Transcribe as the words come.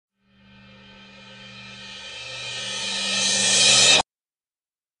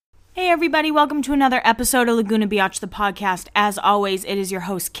everybody, welcome to another episode of Laguna Biatch, the podcast. As always, it is your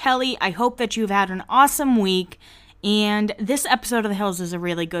host, Kelly. I hope that you've had an awesome week, and this episode of The Hills is a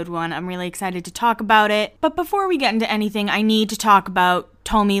really good one. I'm really excited to talk about it. But before we get into anything, I need to talk about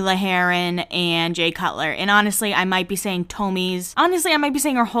Tomi Lahren and Jay Cutler. And honestly, I might be saying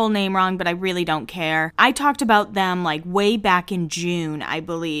her whole name wrong, but I really don't care. I talked about them like way back in June, I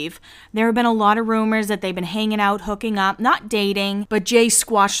believe. There have been a lot of rumors that they've been hanging out, hooking up, not dating, but Jay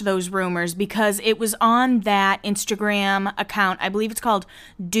squashed those rumors because it was on that Instagram account. I believe it's called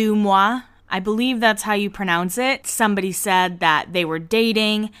Deux Moi. I believe that's how you pronounce it. Somebody said that they were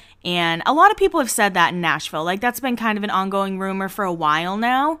dating, and a lot of people have said that in Nashville. Like, that's been kind of an ongoing rumor for a while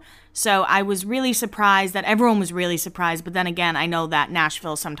now. So I was really surprised that everyone was really surprised. But then again, I know that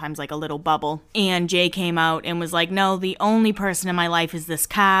Nashville is sometimes like a little bubble. And Jay came out and was like, no, the only person in my life is this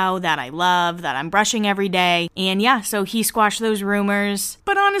cow that I love, that I'm brushing every day. And yeah, so he squashed those rumors.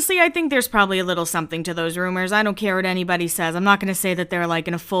 But honestly, I think there's probably a little something to those rumors. I don't care what anybody says. I'm not going to say that they're like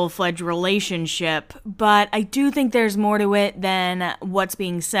in a full-fledged relationship. But I do think there's more to it than what's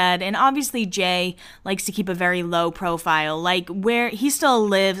being said. And obviously, Jay likes to keep a very low profile. Like, where he still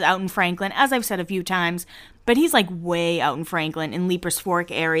lives out in Franklin, as I've said a few times, but he's like way out in Franklin, in Leapers Fork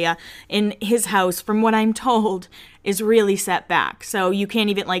area, and his house, from what I'm told, is really set back, so you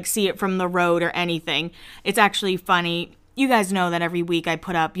can't even like see it from the road or anything. It's actually funny. You guys know that every week I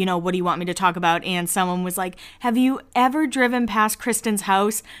put up, what do you want me to talk about? And someone was like, have you ever driven past Kristen's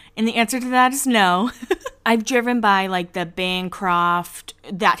house? And the answer to that is no. I've driven by like the Bancroft,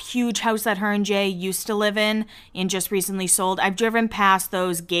 that huge house that her and Jay used to live in and just recently sold. I've driven past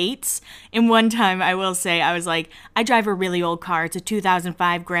those gates. And one time, I will say, I was like, I drive a really old car. It's a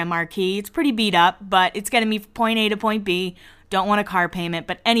 2005 Grand Marquis. It's pretty beat up, but it's getting me from point A to point B. Don't want a car payment.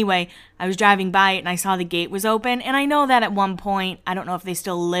 But anyway, I was driving by it and I saw the gate was open. And I know that at one point, I don't know if they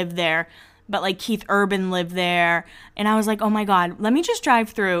still live there, but like Keith Urban lived there. And I was like, oh my God, let me just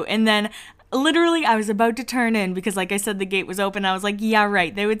drive through. And then literally I was about to turn in because like I said, the gate was open. I was like, yeah,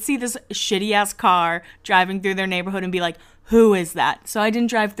 right. They would see this shitty ass car driving through their neighborhood and be like, who is that? So I didn't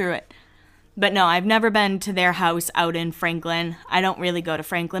drive through it. But no, I've never been to their house out in Franklin. I don't really go to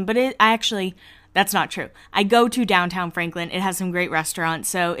Franklin, but that's not true. I go to downtown Franklin. It has some great restaurants.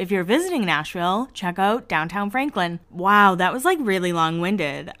 So if you're visiting Nashville, check out downtown Franklin. Wow, that was like really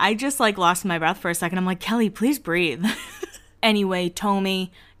long-winded. I just like lost my breath for a second. I'm like, Kelly, please breathe. Anyway,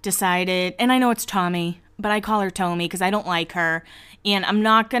 Tomi decided, and I know it's Tommy, but I call her Tomi because I don't like her. And I'm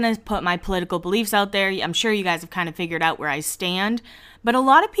not going to put my political beliefs out there. I'm sure you guys have kind of figured out where I stand. But a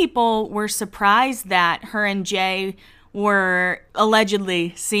lot of people were surprised that her and Jay were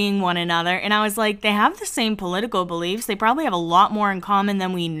allegedly seeing one another. And I was like, they have the same political beliefs. They probably have a lot more in common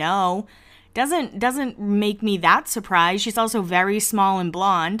than we know. Doesn't make me that surprised. She's also very small and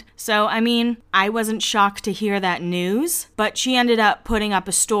blonde. So, I mean, I wasn't shocked to hear that news. But she ended up putting up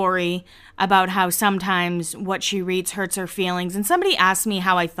a story about how sometimes what she reads hurts her feelings. And somebody asked me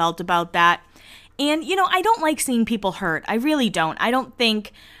how I felt about that. And, I don't like seeing people hurt. I really don't. I don't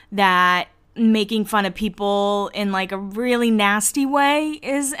think that making fun of people in like a really nasty way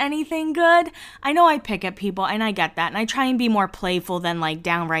is anything good. I know I pick at people and I get that, and I try and be more playful than like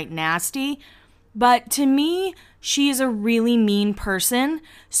downright nasty, but to me, she is a really mean person.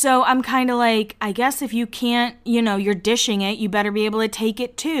 So I'm kind of like, I guess if you can't, you're dishing it, you better be able to take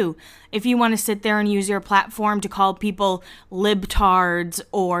it too. If you want to sit there and use your platform to call people libtards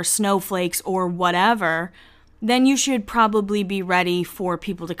or snowflakes or whatever, then you should probably be ready for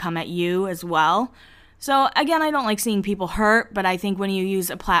people to come at you as well. So again, I don't like seeing people hurt, but I think when you use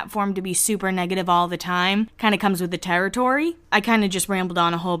a platform to be super negative all the time, kind of comes with the territory. I kind of just rambled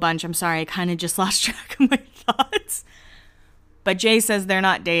on a whole bunch. I'm sorry, I kind of just lost track of my thoughts. But Jay says they're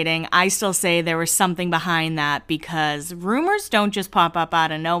not dating. I still say there was something behind that because rumors don't just pop up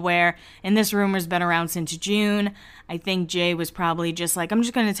out of nowhere. And this rumor's been around since June. I think Jay was probably just like, I'm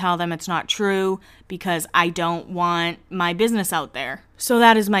just going to tell them it's not true because I don't want my business out there. So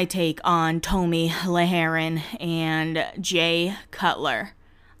that is my take on Tomi Lahren and Jay Cutler.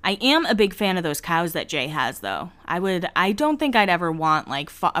 I am a big fan of those cows that Jay has, though. I don't think I'd ever want,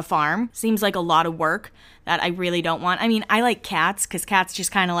 like, a farm. Seems like a lot of work that I really don't want. I mean, I like cats, because cats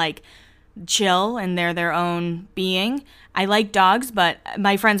just kind of, like, chill, and they're their own being. I like dogs, but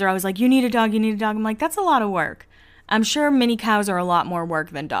my friends are always like, you need a dog, you need a dog. I'm like, that's a lot of work. I'm sure mini cows are a lot more work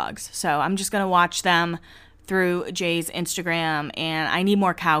than dogs, so I'm just going to watch them through Jay's Instagram, and I need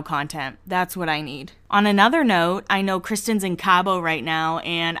more cow content. That's what I need. On another note, I know Kristen's in Cabo right now,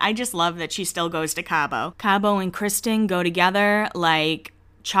 and I just love that she still goes to Cabo. Cabo and Kristen go together like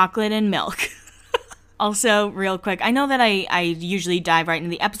chocolate and milk. Also, real quick, I know that I usually dive right into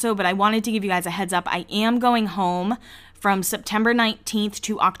the episode, but I wanted to give you guys a heads up. I am going home from September 19th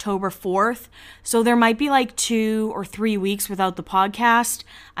to October 4th. So there might be like 2 or 3 weeks without the podcast.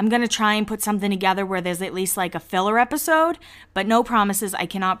 I'm going to try and put something together where there's at least like a filler episode, but no promises. I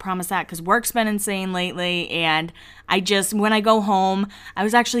cannot promise that because work's been insane lately. And when I go home, I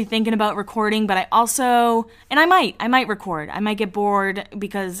was actually thinking about recording, but I might record. I might get bored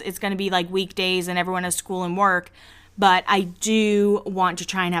because it's going to be like weekdays and everyone has school and work, but I do want to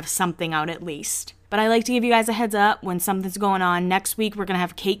try and have something out at least. But I like to give you guys a heads up when something's going on. Next week, we're going to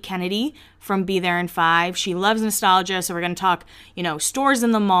have Kate Kennedy from Be There in 5. She loves nostalgia, so we're going to talk, stores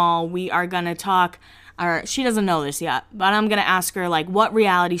in the mall. We are going to talk, or she doesn't know this yet, but I'm going to ask her, like, what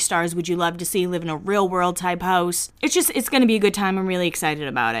reality stars would you love to see live in a real world type house? It's going to be a good time. I'm really excited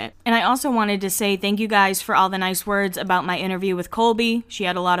about it. And I also wanted to say thank you guys for all the nice words about my interview with Colby. She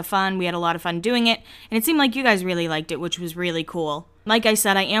had a lot of fun. We had a lot of fun doing it. And it seemed like you guys really liked it, which was really cool. Like I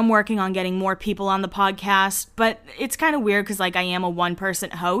said, I am working on getting more people on the podcast, but it's kind of weird because, like, I am a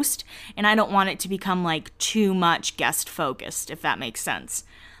one-person host, and I don't want it to become, like, too much guest-focused, if that makes sense.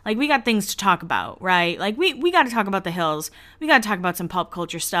 Like, we got things to talk about, right? Like, we got to talk about the Hills. We got to talk about some pop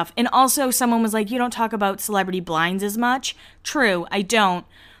culture stuff. And also, someone was like, you don't talk about celebrity blinds as much. True, I don't.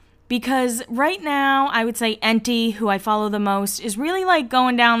 Because right now, I would say Enty, who I follow the most, is really, like,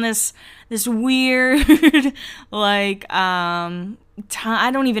 going down this weird, like, I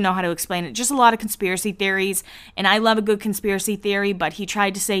don't even know how to explain it. Just a lot of conspiracy theories, and I love a good conspiracy theory, but he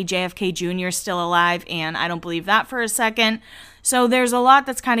tried to say JFK Jr. is still alive, and I don't believe that for a second. So there's a lot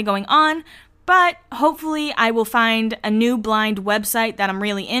that's kind of going on, but hopefully I will find a new blind website that I'm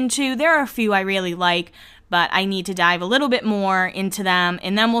really into. There are a few I really like, but I need to dive a little bit more into them,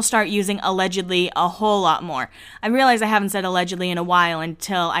 and then we'll start using allegedly a whole lot more. I realize I haven't said allegedly in a while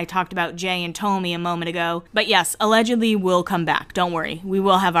until I talked about Jay and Tommy a moment ago, but yes, allegedly will come back. Don't worry, we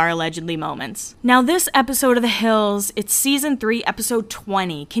will have our allegedly moments. Now, this episode of The Hills, it's season 3, episode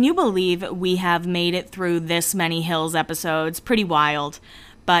 20. Can you believe we have made it through this many Hills episodes? Pretty wild,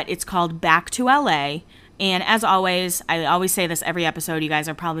 but it's called Back to LA. And as always, I always say this every episode, you guys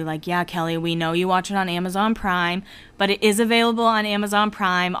are probably like, yeah, Kelly, we know you watch it on Amazon Prime, but it is available on Amazon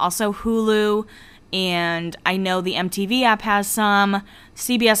Prime, also Hulu, and I know the MTV app has some,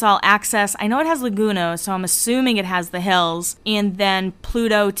 CBS All Access, I know it has Laguna, so I'm assuming it has The Hills, and then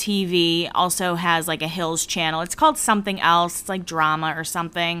Pluto TV also has like a Hills channel. It's called something else, it's like drama or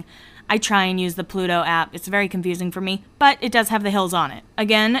something. I try and use the Pluto app. It's very confusing for me, but it does have The Hills on it.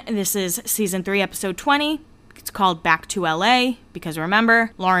 Again, this is season 3, episode 20. It's called Back to LA, because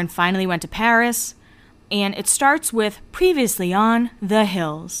remember, Lauren finally went to Paris. And it starts with previously on The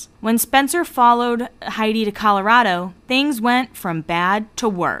Hills. When Spencer followed Heidi to Colorado, things went from bad to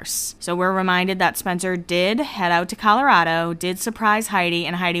worse. So we're reminded that Spencer did head out to Colorado, did surprise Heidi,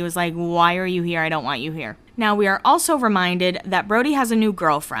 and Heidi was like, why are you here? I don't want you here. Now, we are also reminded that Brody has a new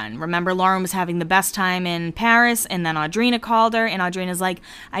girlfriend. Remember, Lauren was having the best time in Paris, and then Audrina called her, and Audrina's like,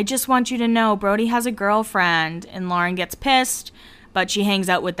 I just want you to know Brody has a girlfriend. And Lauren gets pissed, but she hangs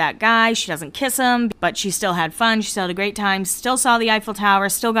out with that guy. She doesn't kiss him, but she still had fun. She still had a great time, still saw the Eiffel Tower,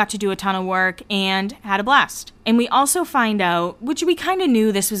 still got to do a ton of work, and had a blast. And we also find out, which we kind of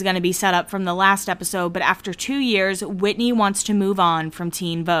knew this was going to be set up from the last episode, but after 2 years, Whitney wants to move on from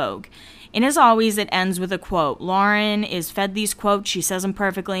Teen Vogue. And as always, it ends with a quote. Lauren is fed these quotes. She says them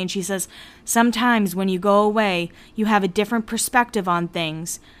perfectly. And she says, sometimes when you go away, you have a different perspective on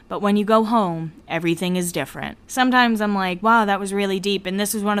things. But when you go home, everything is different. Sometimes I'm like, wow, that was really deep. And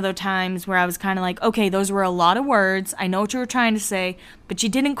this was one of those times where I was kind of like, okay, those were a lot of words. I know what you were trying to say, but you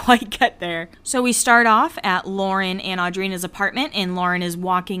didn't quite get there. So we start off at Lauren and Audrina's apartment, and Lauren is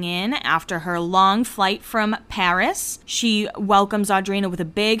walking in after her long flight from Paris. She welcomes Audrina with a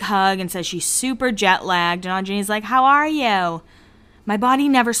big hug and says she's super jet lagged. And Audrina's like, how are you? My body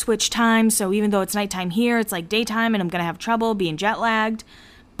never switched times, so even though it's nighttime here, it's like daytime, and I'm going to have trouble being jet lagged.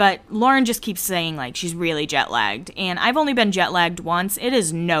 But Lauren just keeps saying, like, she's really jet-lagged. And I've only been jet-lagged once. It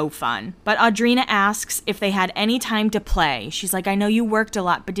is no fun. But Audrina asks if they had any time to play. She's like, I know you worked a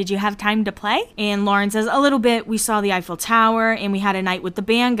lot, but did you have time to play? And Lauren says, a little bit. We saw the Eiffel Tower, and we had a night with the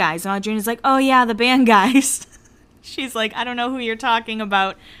band guys. And Audrina's like, oh, yeah, the band guys. She's like, I don't know who you're talking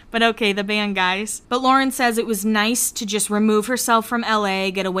about, but okay, the band guys. But Lauren says it was nice to just remove herself from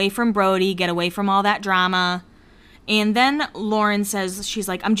LA, get away from Brody, get away from all that drama. And then Lauren says, she's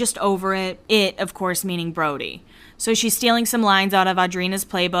like, I'm just over it. It, of course, meaning Brody. So she's stealing some lines out of Audrina's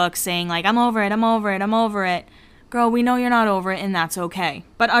playbook, saying like, I'm over it, I'm over it, I'm over it. girl, we know you're not over it and that's okay.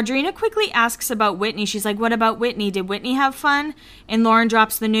 But Audrina quickly asks about Whitney. She's like, what about Whitney? Did Whitney have fun? And Lauren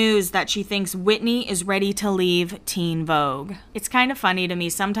drops the news that she thinks Whitney is ready to leave Teen Vogue. It's kind of funny to me.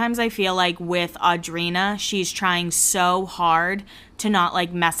 Sometimes I feel like with Audrina, she's trying so hard to not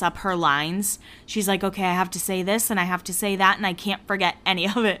like mess up her lines. She's like, okay, I have to say this and I have to say that and I can't forget any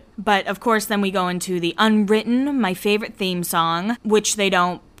of it. But of course, then we go into the Unwritten, my favorite theme song, which they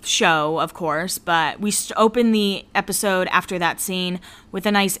don't show, of course, but we open the episode after that scene with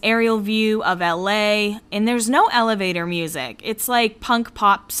a nice aerial view of LA, and there's no elevator music. It's like punk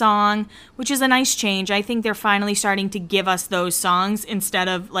pop song, which is a nice change. I think they're finally starting to give us those songs instead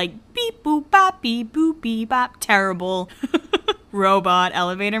of like beep boop bop beep boop beep bop terrible robot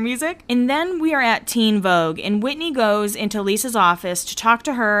elevator music. And then we are at Teen Vogue, and Whitney goes into Lisa's office to talk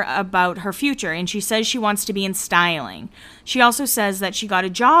to her about her future, and she says she wants to be in styling. She also says that she got a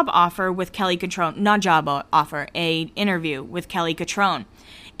job offer with Kelly Cutrone, not job offer, a interview with Kelly Cutrone.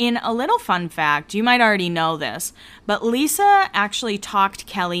 In a little fun fact, you might already know this, but Lisa actually talked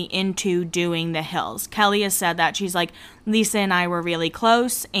Kelly into doing The Hills. Kelly has said that. She's like, Lisa and I were really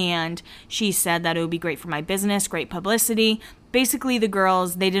close, and she said that it would be great for my business, great publicity. Basically, the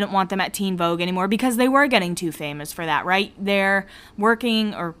girls, they didn't want them at Teen Vogue anymore because they were getting too famous for that, right? They're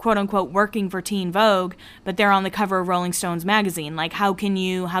working, or quote-unquote working for Teen Vogue, but they're on the cover of Rolling Stones magazine. Like, how can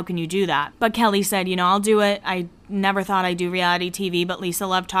you do that? But Kelly said, I'll do it. I never thought I'd do reality TV, but Lisa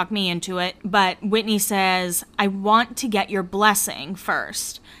Love talked me into it. But Whitney says, I want to get your blessing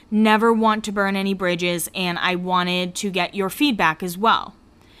first. Never want to burn any bridges, and I wanted to get your feedback as well.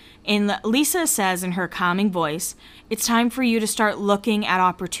 And Lisa says in her calming voice, it's time for you to start looking at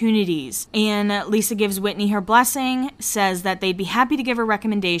opportunities. And Lisa gives Whitney her blessing, says that they'd be happy to give her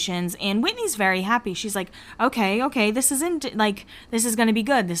recommendations, and Whitney's very happy. She's like, okay, this is going to be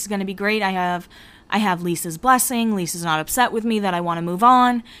good. This is going to be great. I have Lisa's blessing. Lisa's not upset with me that I want to move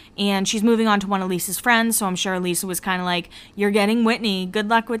on. And she's moving on to one of Lisa's friends, so I'm sure Lisa was kind of like, you're getting Whitney. Good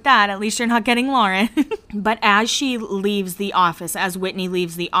luck with that. At least you're not getting Lauren. But as she leaves the office, as Whitney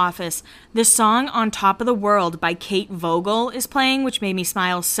leaves the office, the song On Top of the World by Kate Vogel is playing, which made me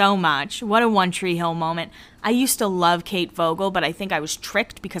smile so much. What a One Tree Hill moment. I used to love Kate Vogel, but I think I was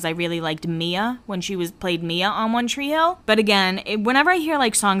tricked because I really liked Mia when she played Mia on One Tree Hill. But again, whenever I hear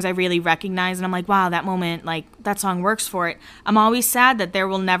like songs I really recognize and I'm like, wow, that moment, like that song works for it, I'm always sad that there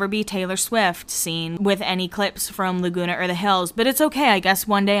will never be Taylor Swift seen with any clips from Laguna or The Hills. But it's okay. I guess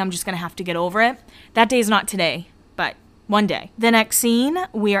one day I'm just going to have to get over it. That day's not today, but one day. The next scene,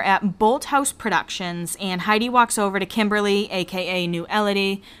 we are at Bolt House Productions, and Heidi walks over to Kimberly, aka New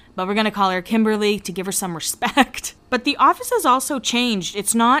Elodie, but we're going to call her Kimberly to give her some respect. But the office has also changed.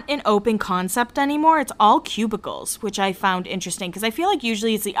 It's not an open concept anymore. It's all cubicles, which I found interesting because I feel like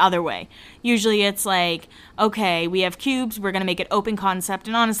usually it's the other way. Usually it's like, okay, we have cubes, we're going to make it open concept.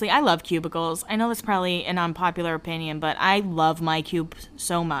 And honestly, I love cubicles. I know that's probably an unpopular opinion, but I love my cube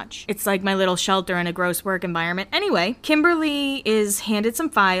so much. It's like my little shelter in a gross work environment. Anyway, Kimberly is handed some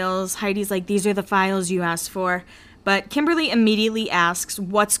files. Heidi's like, these are the files you asked for. But Kimberly immediately asks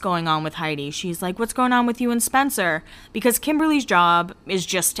what's going on with Heidi. She's like, what's going on with you and Spencer? Because Kimberly's job is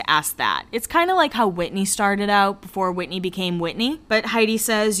just to ask that. It's kind of like how Whitney started out before Whitney became Whitney. But Heidi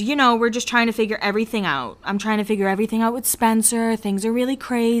says, we're just trying to figure everything out. I'm trying to figure everything out with Spencer. Things are really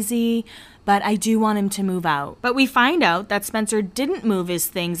crazy. But I do want him to move out. But we find out that Spencer didn't move his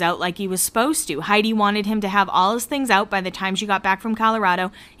things out like he was supposed to. Heidi wanted him to have all his things out by the time she got back from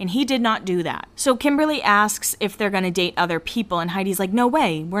Colorado, and he did not do that. So Kimberly asks if they're going to date other people, and Heidi's like, no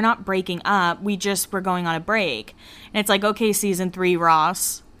way, we're not breaking up, we're going on a break. And it's like, okay, season 3,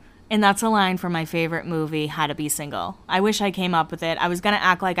 Ross. And that's a line from my favorite movie, How to Be Single. I wish I came up with it. I was going to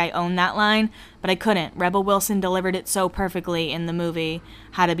act like I owned that line, but I couldn't. Rebel Wilson delivered it so perfectly in the movie,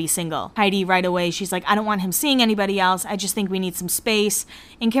 How to Be Single. Heidi, right away, she's like, I don't want him seeing anybody else. I just think we need some space.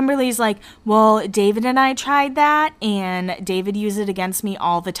 And Kimberly's like, well, David and I tried that, and David used it against me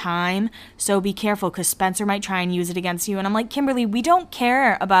all the time. So be careful, because Spencer might try and use it against you. And I'm like, Kimberly, we don't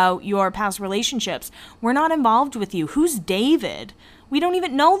care about your past relationships. We're not involved with you. Who's David? We don't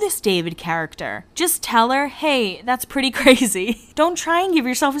even know this David character. Just tell her, hey, that's pretty crazy. Don't try and give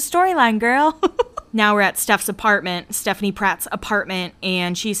yourself a storyline, girl. Now we're at Stephanie Pratt's apartment,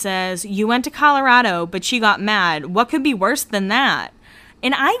 and she says, you went to Colorado, but she got mad. What could be worse than that?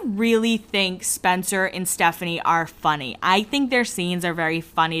 And I really think Spencer and Stephanie are funny. I think their scenes are very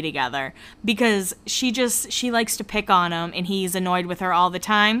funny together because she likes to pick on him and he's annoyed with her all the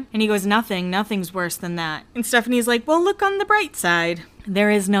time. And he goes, nothing's worse than that. And Stephanie's like, well, look on the bright side.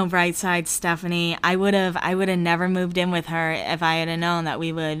 There is no bright side, Stephanie. I would have never moved in with her if I had known that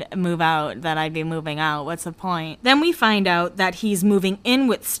we would move out, that I'd be moving out. What's the point? Then we find out that he's moving in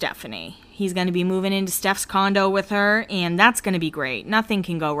with Stephanie. He's going to be moving into Steph's condo with her, and that's going to be great. Nothing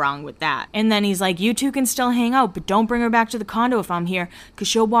can go wrong with that. And then he's like, you two can still hang out, but don't bring her back to the condo if I'm here, because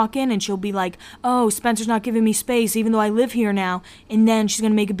she'll walk in and she'll be like, oh, Spencer's not giving me space, even though I live here now. And then she's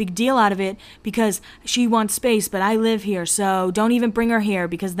going to make a big deal out of it because she wants space, but I live here, so don't even bring her here,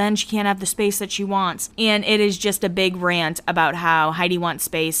 because then she can't have the space that she wants. And it is just a big rant about how Heidi wants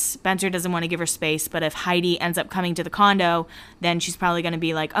space. Spencer doesn't want to give her space, but if Heidi ends up coming to the condo, then she's probably going to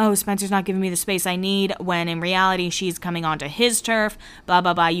be like, oh, Spencer's not giving me the space I need, when in reality she's coming onto his turf, blah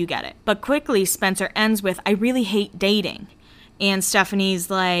blah blah, you get it. But quickly Spencer ends with, I really hate dating. And Stephanie's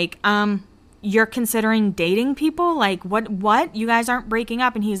like, you're considering dating people? Like, what? You guys aren't breaking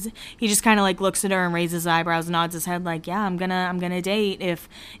up? And he just kind of like looks at her and raises his eyebrows and nods his head like, yeah, I'm gonna date.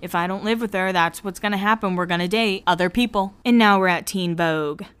 If I don't live with her, that's what's gonna happen. We're gonna date other people. And now we're at Teen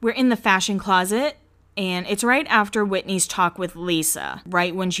Vogue. We're in the fashion closet. And it's right after Whitney's talk with Lisa.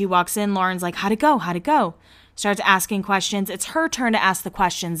 Right when she walks in, Lauren's like, how'd it go? How'd it go? Starts asking questions. It's her turn to ask the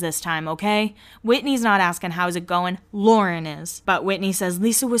questions this time, okay? Whitney's not asking how's it going. Lauren is. But Whitney says,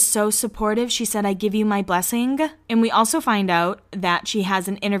 Lisa was so supportive. She said, I give you my blessing. And we also find out that she has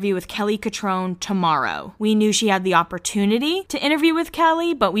an interview with Kelly Cutrone tomorrow. We knew she had the opportunity to interview with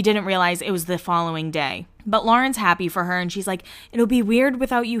Kelly, but we didn't realize it was the following day. But Lauren's happy for her, and she's like, it'll be weird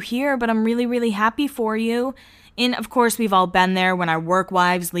without you here, but I'm really, really happy for you. And of course, we've all been there when our work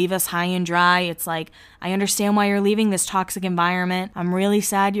wives leave us high and dry. It's like, I understand why you're leaving this toxic environment. I'm really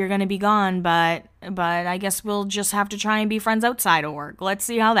sad you're going to be gone, but I guess we'll just have to try and be friends outside of work. Let's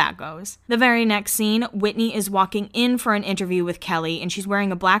see how that goes. The very next scene, Whitney is walking in for an interview with Kelly, and she's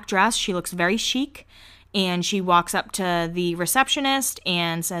wearing a black dress. She looks very chic. And she walks up to the receptionist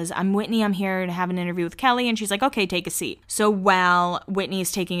and says, I'm Whitney, I'm here to have an interview with Kelly. And she's like, okay, take a seat. So while Whitney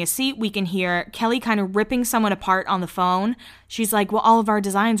is taking a seat, we can hear Kelly kind of ripping someone apart on the phone. She's like, well, all of our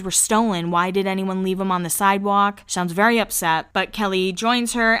designs were stolen. Why did anyone leave them on the sidewalk? Sounds very upset. But Kelly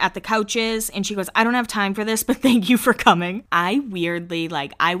joins her at the couches and she goes, I don't have time for this, but thank you for coming. I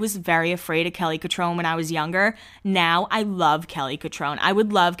was very afraid of Kelly Cutrone when I was younger. Now I love Kelly Cutrone. I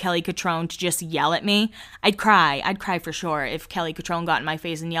would love Kelly Cutrone to just yell at me. I'd cry for sure if Kelly Cutrone got in my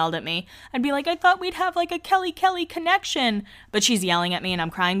face and yelled at me. I'd be like, I thought we'd have like a Kelly connection. But she's yelling at me and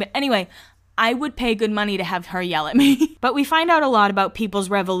I'm crying. But anyway, I would pay good money to have her yell at me. But we find out a lot about People's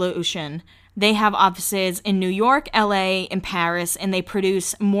Revolution. They have offices in New York, LA, and Paris, and they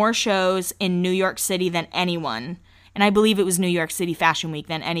produce more shows in New York City than anyone. And I believe it was New York City Fashion Week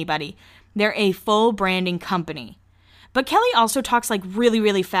than anybody. They're a full branding company. But Kelly also talks like really,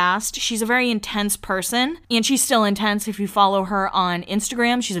 really fast. She's a very intense person, and she's still intense if you follow her on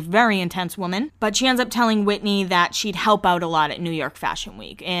Instagram. She's a very intense woman. But she ends up telling Whitney that she'd help out a lot at New York Fashion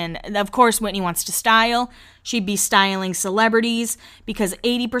Week. And of course, Whitney wants to style. She'd be styling celebrities because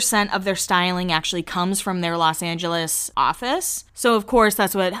 80% of their styling actually comes from their Los Angeles office. So of course,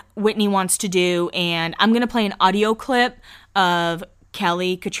 that's what Whitney wants to do. And I'm going to play an audio clip of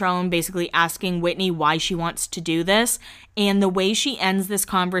Kelly Cutrone basically asking Whitney why she wants to do this. And the way she ends this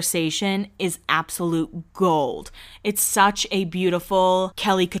conversation is absolute gold. It's such a beautiful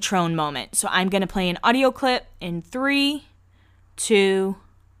Kelly Cutrone moment. So I'm going to play an audio clip in 3, 2,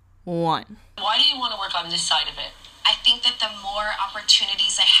 1. Why do you want to work on this side of it? I think that the more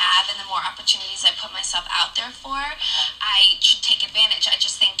opportunities I have and the more opportunities I put myself out there for, I should take advantage. I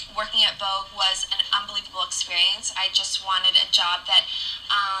just think working at Vogue was an unbelievable experience. I just wanted a job that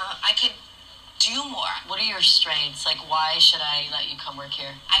I could do more. What are your strengths? Like, why should I let you come work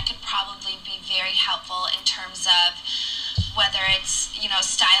here? I could probably be very helpful in terms of whether it's,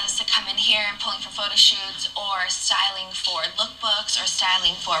 stylists that come in here and pulling for photo shoots or styling for lookbooks or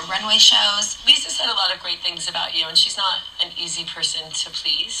styling for runway shows. Lisa said a lot of great things about you, and she's not an easy person to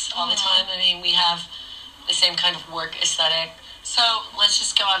please all the time. I mean, we have the same kind of work aesthetic. So let's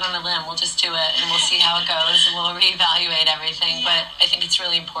just go out on a limb. We'll just do it, and we'll see how it goes, and we'll reevaluate everything. Yeah. But I think it's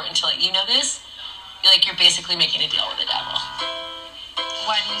really important to let you know this. You're basically making a deal with the devil.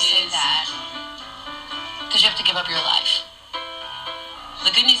 Why do you say that? Because you have to give up your life.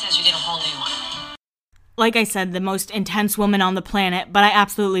 The good news is you get a whole new one. Like I said, the most intense woman on the planet, but I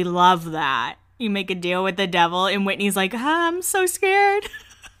absolutely love that. You make a deal with the devil, and Whitney's like, I'm so scared.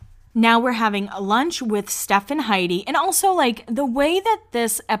 Now we're having a lunch with Steph and Heidi, and also, the way that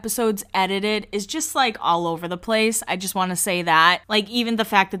this episode's edited is just, all over the place. I just want to say that. Even the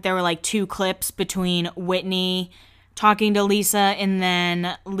fact that there were, 2 clips between Whitney talking to Lisa and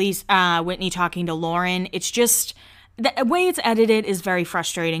then Whitney talking to Lauren, it's just The way it's edited is very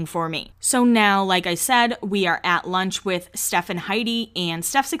frustrating for me. So now, like I said, we are at lunch with Steph and Heidi, and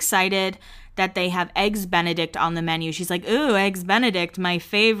Steph's excited that they have Eggs Benedict on the menu. She's like, ooh, Eggs Benedict, my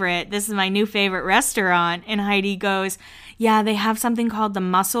favorite. This is my new favorite restaurant. And Heidi goes, yeah, they have something called the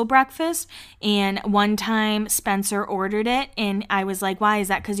Mussel Breakfast. And one time Spencer ordered it, and I was like, why? Is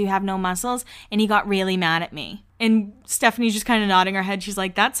that because you have no mussels? And he got really mad at me. And Stephanie's just kind of nodding her head. She's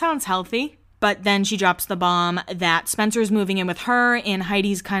like, that sounds healthy. But then she drops the bomb that Spencer's moving in with her, and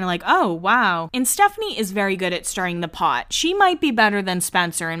Heidi's kind of like, oh, wow. And Stephanie is very good at stirring the pot. She might be better than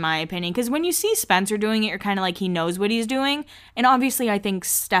Spencer, in my opinion, because when you see Spencer doing it, you're kind of like, he knows what he's doing. And obviously, I think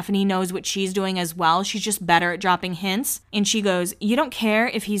Stephanie knows what she's doing as well. She's just better at dropping hints. And she goes, you don't care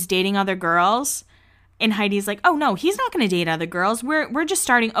if he's dating other girls? And Heidi's like, oh no, he's not going to date other girls. We're just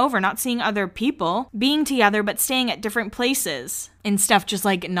starting over, not seeing other people, being together but staying at different places. And Steph just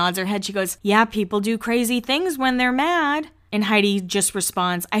like nods her head. She goes, yeah, people do crazy things when they're mad. And Heidi just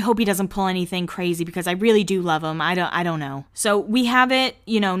responds, I hope he doesn't pull anything crazy because I really do love him. I don't know. So we have it,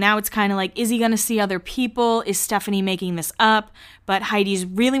 now it's kind of like, is he going to see other people? Is Stephanie making this up? But Heidi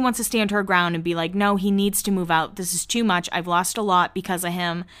really wants to stand her ground and be like, no, he needs to move out. This is too much. I've lost a lot because of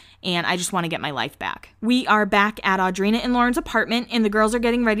him, and I just want to get my life back. We are back at Audrina and Lauren's apartment, and the girls are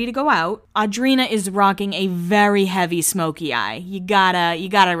getting ready to go out. Audrina is rocking a very heavy smoky eye. You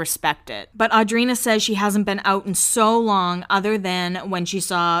gotta respect it. But Audrina says she hasn't been out in so long other than when she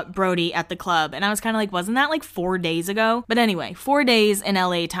saw Brody at the club. And I was kind of like, wasn't that like 4 days ago? But anyway, 4 days in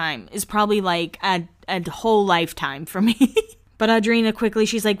LA time is probably like a whole lifetime for me. But Audrina quickly,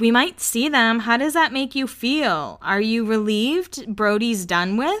 she's like, we might see them. How does that make you feel? Are you relieved Brody's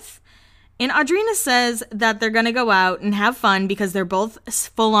done with? And Audrina says that they're going to go out and have fun because they're both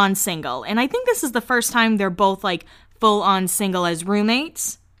full-on single. And I think this is the first time they're both like full-on single as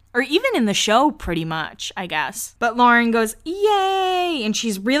roommates. Or even in the show, pretty much, I guess. But Lauren goes, yay! And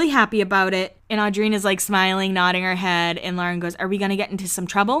she's really happy about it. And Audrina's like smiling, nodding her head. And Lauren goes, are we going to get into some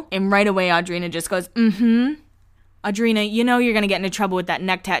trouble? And right away, Audrina just goes, mm-hmm. Audrina, you're going to get into trouble with that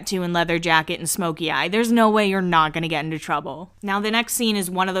neck tattoo and leather jacket and smoky eye. There's no way you're not going to get into trouble. Now, the next scene is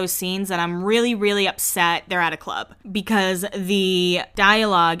one of those scenes that I'm really, really upset they're at a club because the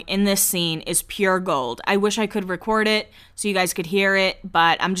dialogue in this scene is pure gold. I wish I could record it so you guys could hear it,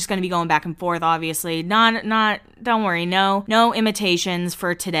 but I'm just going to be going back and forth, obviously. Don't worry, no imitations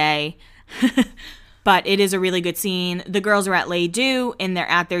for today. But it is a really good scene. The girls are at Les Deux, and they're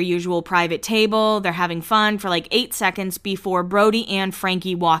at their usual private table. They're having fun for like 8 seconds before Brody and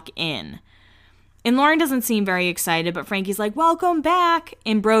Frankie walk in. And Lauren doesn't seem very excited, but Frankie's like, welcome back.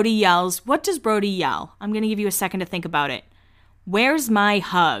 And Brody yells, what does Brody yell? I'm going to give you a second to think about it. Where's my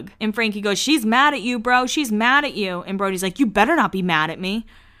hug? And Frankie goes, she's mad at you, bro. She's mad at you. And Brody's like, you better not be mad at me.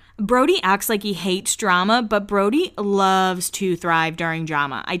 Brody acts like he hates drama, but Brody loves to thrive during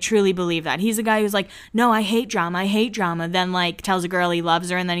drama. I truly believe that. He's a guy who's like, no, I hate drama. Then like tells a girl he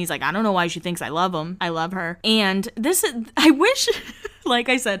loves her, and then he's like, I don't know why she thinks I love him. I love her. And I wish, like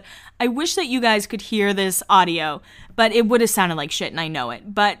I said, I wish that you guys could hear this audio, but it would have sounded like shit, and I know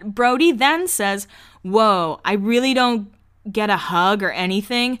it. But Brody then says, whoa, I really don't get a hug or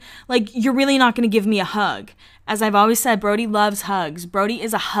anything. Like, you're really not going to give me a hug. As I've always said, Brody loves hugs. Brody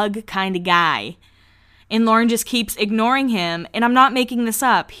is a hug kind of guy. And Lauren just keeps ignoring him, and I'm not making this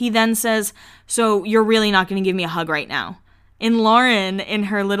up. He then says, so you're really not going to give me a hug right now? And Lauren, in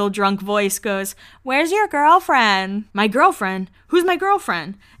her little drunk voice, goes, where's your girlfriend? My girlfriend? Who's my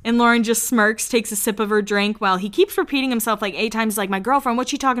girlfriend? And Lauren just smirks, takes a sip of her drink while he keeps repeating himself like 8 times, like, my girlfriend,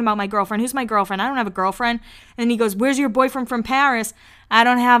 what's she talking about, my girlfriend? Who's my girlfriend? I don't have a girlfriend. And then he goes, where's your boyfriend from Paris? I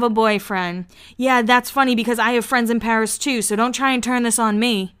don't have a boyfriend. Yeah, that's funny because I have friends in Paris too, so don't try and turn this on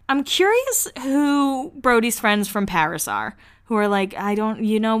me. I'm curious who Brody's friends from Paris are. Who are like,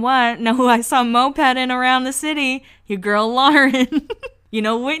 you know what? No, I saw mopeding around the city. Your girl Lauren. You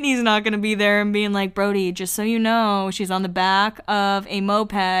know, Whitney's not going to be there and being like, Brody, just so you know, she's on the back of a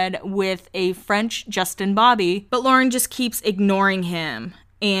moped with a French Justin Bobby. But Lauren just keeps ignoring him.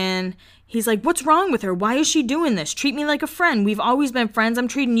 And he's like, what's wrong with her? Why is she doing this? Treat me like a friend. We've always been friends. I'm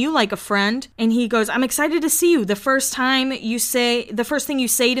treating you like a friend. And he goes, I'm excited to see you. The first thing you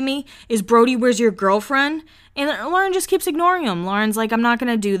say to me is, Brody, where's your girlfriend? And Lauren just keeps ignoring him. Lauren's like, I'm not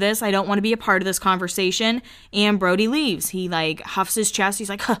going to do this. I don't want to be a part of this conversation. And Brody leaves. He like huffs his chest. He's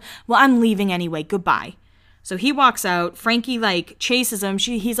like, well, I'm leaving anyway. Goodbye. So he walks out. Frankie like chases him.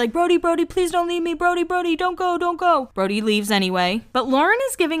 He's like, Brody, please don't leave me. Brody, don't go. Brody leaves anyway. But Lauren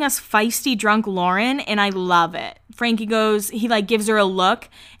is giving us feisty drunk Lauren, and I love it. Frankie goes, he like gives her a look,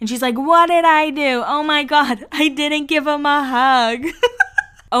 and she's like, what did I do? Oh my God, I didn't give him a hug.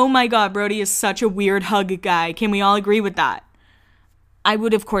 Oh my God, Brody is such a weird hug guy. Can we all agree with that? I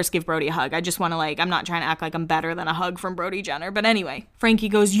would, of course, give Brody a hug. I just want to, I'm not trying to act like I'm better than a hug from Brody Jenner. But anyway, Frankie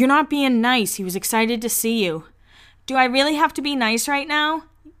goes, "You're not being nice. He was excited to see you." Do I really have to be nice right now?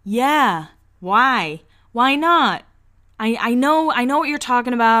 Yeah. Why? Why not? I know what you're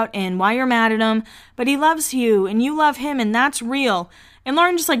talking about and why you're mad at him, but he loves you and you love him and that's real. And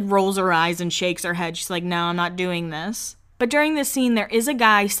Lauren just rolls her eyes and shakes her head. She's like, "No, I'm not doing this." But during this scene, there is a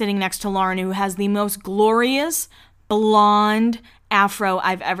guy sitting next to Lauren who has the most glorious blonde afro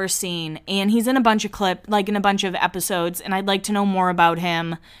I've ever seen. And he's in a bunch of in a bunch of episodes, and I'd like to know more about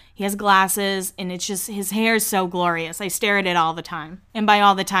him. He has glasses, and it's just, his hair is so glorious. I stare at it all the time. And by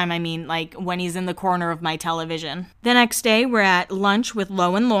all the time, I mean, when he's in the corner of my television. The next day, we're at lunch with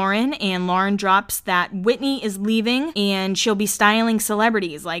Lo and Lauren, and Lauren drops that Whitney is leaving, and she'll be styling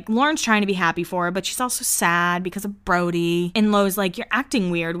celebrities. Lauren's trying to be happy for her, but she's also sad because of Brody. And Lo's like, "You're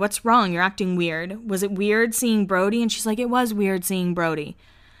acting weird. What's wrong? You're acting weird. Was it weird seeing Brody?" And she's like, "It was weird seeing Brody."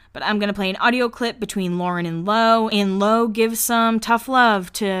 But I'm going to play an audio clip between Lauren and Lo gives some tough love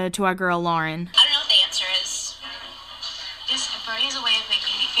to our girl Lauren. I don't know what the answer is. Brody has a way of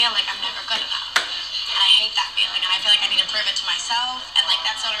making me feel like I'm never good enough. And I hate that feeling, and I feel like I need to prove it to myself, and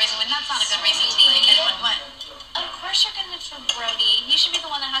that's not a reason, when that's not a good reason to be anyone what. Of course you're good enough for Brody. He should be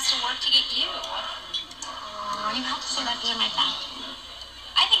the one that has to work to get you. Oh, you have to say that because you're my friend.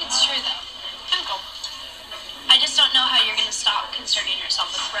 I think it's true, though. I'm cool. I just don't know how you're going to stop concerning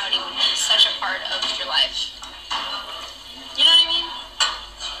yourself with Brody when he's such a part of your life. You know what I mean?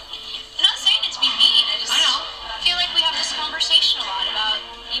 I'm not saying it to be mean. I feel like we have this conversation a lot about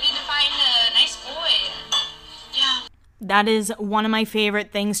you need to find a nice boy. Yeah. That is one of my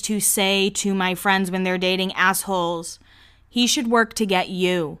favorite things to say to my friends when they're dating assholes. He should work to get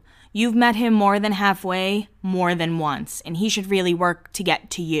you. You've met him more than halfway, more than once, and he should really work to get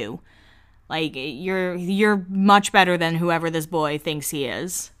to you. You're much better than whoever this boy thinks he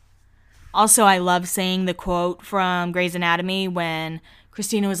is. Also, I love saying the quote from Grey's Anatomy when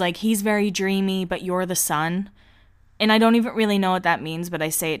Christina was like, "He's very dreamy, but you're the sun." And I don't even really know what that means, but I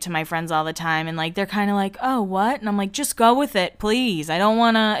say it to my friends all the time. And they're kind of like, "Oh, what?" And I'm like, "Just go with it, please. I don't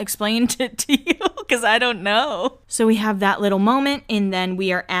want to explain it to you because I don't know." So we have that little moment, and then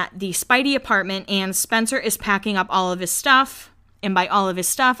we are at the Spidey apartment, and Spencer is packing up all of his stuff. And by all of his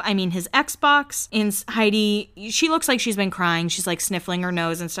stuff, I mean his Xbox. And Heidi, she looks like she's been crying. She's sniffling her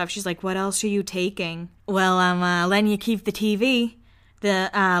nose and stuff. She's like, "What else are you taking?" "Well, I'm letting you keep the TV.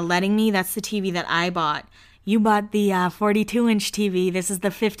 Letting me, that's the TV that I bought. You bought the 42-inch TV. This is the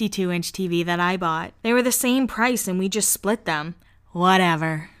 52-inch TV that I bought. They were the same price and we just split them."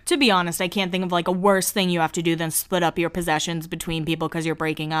 Whatever. To be honest, I can't think of a worse thing you have to do than split up your possessions between people because you're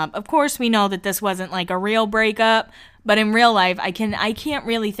breaking up. Of course, we know that this wasn't a real breakup, but in real life, I can't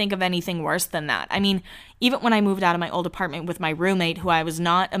really think of anything worse than that. I mean, even when I moved out of my old apartment with my roommate, who I was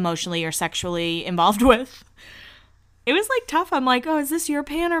not emotionally or sexually involved with, it was tough. I'm like, "Oh, is this your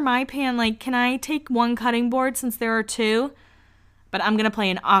pan or my pan? Can I take one cutting board since there are two?" But I'm going to play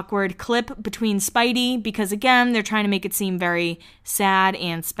an awkward clip between Spidey because, again, they're trying to make it seem very sad,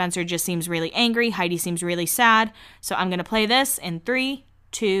 and Spencer just seems really angry. Heidi seems really sad. So I'm going to play this in 3,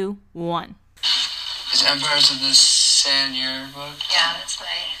 2, 1. Is Empires of the Sand your book? Yeah, that's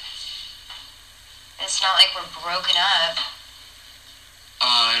right. It's not like we're broken up.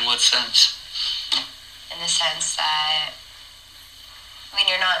 In what sense? In the sense that,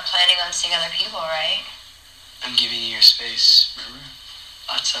 you're not planning on seeing other people, right? I'm giving you your space, remember?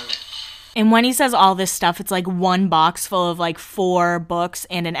 Lots of it. And when he says all this stuff, it's one box full of 4 books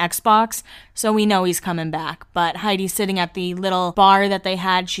and an Xbox. So we know he's coming back. But Heidi's sitting at the little bar that they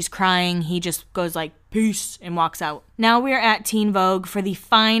had. She's crying. He just goes "Peace," and walks out. Now we're at Teen Vogue for the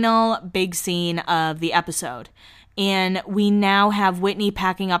final big scene of the episode. And we now have Whitney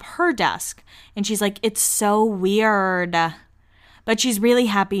packing up her desk. And she's like, "It's so weird." But she's really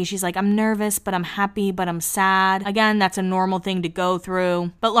happy. She's like, "I'm nervous, but I'm happy, but I'm sad." Again, that's a normal thing to go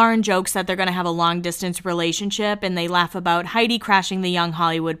through. But Lauren jokes that they're going to have a long-distance relationship, and they laugh about Heidi crashing the Young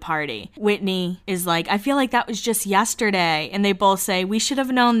Hollywood party. Whitney is like, "I feel like that was just yesterday." And they both say, "We should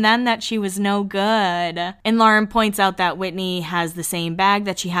have known then that she was no good." And Lauren points out that Whitney has the same bag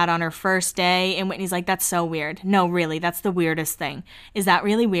that she had on her first day. And Whitney's like, "That's so weird." "No, really, that's the weirdest thing." "Is that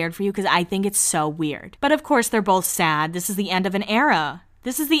really weird for you?" "Because I think it's so weird." But of course, they're both sad. This is the end of an era.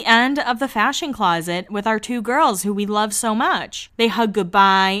 This is the end of the fashion closet with our two girls who we love so much. They hug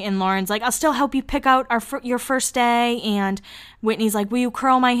goodbye, and Lauren's like, I'll still help you pick out your first day, and Whitney's like, will you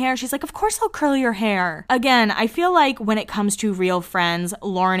curl my hair? She's like, of course I'll curl your hair. Again, I feel like when it comes to real friends,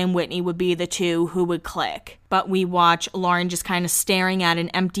 Lauren and Whitney would be the two who would click. But we watch Lauren just kind of staring at an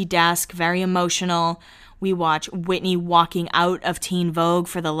empty desk, very emotional. We watch Whitney walking out of Teen Vogue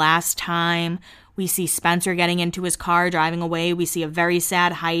for the last time. We see Spencer getting into his car, driving away. We see a very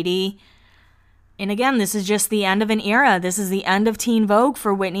sad Heidi. And again, this is just the end of an era. This is the end of Teen Vogue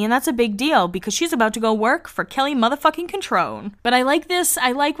for Whitney, and that's a big deal because she's about to go work for Kelly motherfucking Cutrone. But I like this.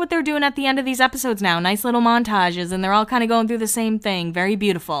 I like what they're doing at the end of these episodes now. Nice little montages, and they're all kind of going through the same thing. Very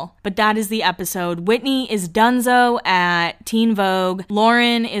beautiful. But that is the episode. Whitney is donezo at Teen Vogue.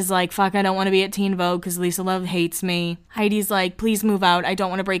 Lauren is like, fuck, I don't want to be at Teen Vogue because Lisa Love hates me. Heidi's like, please move out. I don't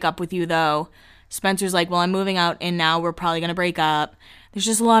want to break up with you, though. Spencer's like, well, I'm moving out, and now we're probably going to break up. There's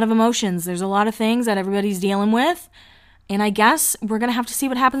just a lot of emotions. There's a lot of things that everybody's dealing with. And I guess we're going to have to see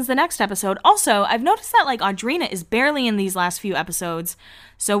what happens the next episode. Also, I've noticed that, Audrina is barely in these last few episodes.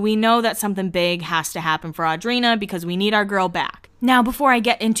 So we know that something big has to happen for Audrina because we need our girl back. Now, before I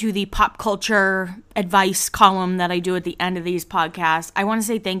get into the pop culture advice column that I do at the end of these podcasts, I want to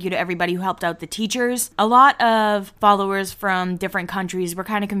say thank you to everybody who helped out the teachers. A lot of followers from different countries were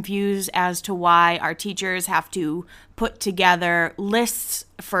kind of confused as to why our teachers have to put together lists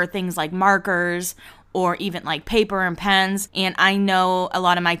for things like markers or even paper and pens. And I know a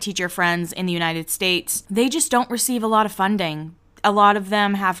lot of my teacher friends in the United States, they just don't receive a lot of funding. A lot of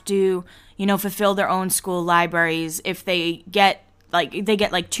them have to, fulfill their own school libraries. If they get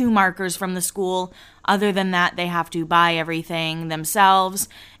 2 markers from the school. Other than that, they have to buy everything themselves.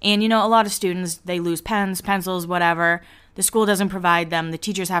 And, a lot of students, they lose pens, pencils, whatever. The school doesn't provide them. The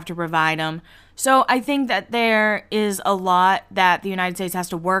teachers have to provide them. So I think that there is a lot that the United States has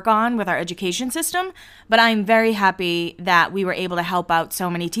to work on with our education system. But I'm very happy that we were able to help out so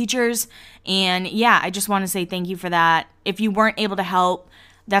many teachers. And yeah, I just want to say thank you for that. If you weren't able to help,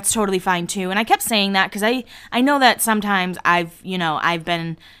 that's totally fine too. And I kept saying that because I know that sometimes I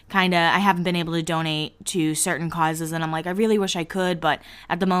haven't been able to donate to certain causes, and I'm like, I really wish I could, but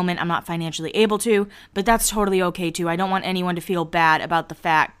at the moment I'm not financially able to. But that's totally okay too. I don't want anyone to feel bad about the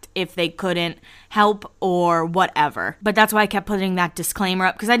fact if they couldn't help or whatever. But that's why I kept putting that disclaimer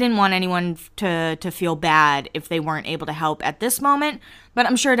up, because I didn't want anyone to feel bad if they weren't able to help at this moment. But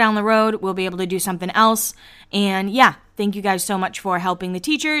I'm sure down the road we'll be able to do something else. And yeah, thank you guys so much for helping the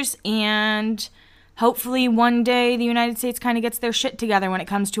teachers, and hopefully one day the United States kind of gets their shit together when it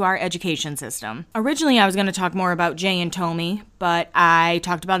comes to our education system. Originally, I was going to talk more about Jay and Tommy, but I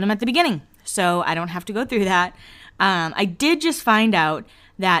talked about them at the beginning, so I don't have to go through that. I did just find out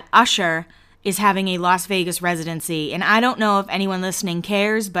that Usher is having a Las Vegas residency, and I don't know if anyone listening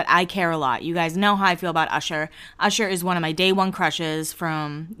cares, but I care a lot. You guys know how I feel about Usher. Usher is one of my day one crushes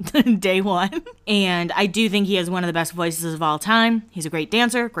from day one, and I do think he has one of the best voices of all time. He's a great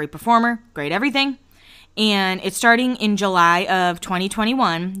dancer, great performer, great everything, and it's starting in July of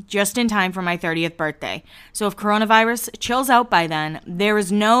 2021, just in time for my 30th birthday. So if coronavirus chills out by then, there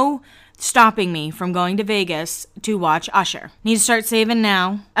is no stopping me from going to Vegas to watch Usher. Need to start saving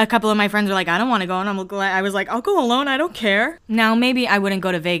now. A couple of my friends are like, I don't want to go, and I was like, I'll go alone, I don't care. Now, maybe I wouldn't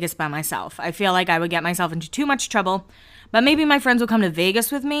go to Vegas by myself. I feel like I would get myself into too much trouble, but maybe my friends will come to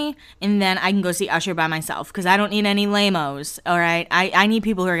Vegas with me, and then I can go see Usher by myself, because I don't need any lamos, alright? I need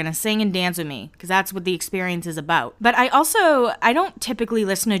people who are going to sing and dance with me, because that's what the experience is about. But I don't typically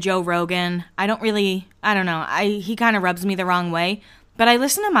listen to Joe Rogan. He kind of rubs me the wrong way. But I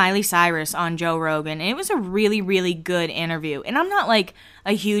listened to Miley Cyrus on Joe Rogan, and it was a really, really good interview. And I'm not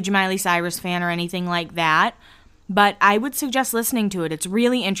a huge Miley Cyrus fan or anything like that, but I would suggest listening to it. It's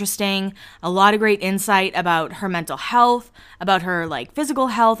really interesting, a lot of great insight about her mental health, about her physical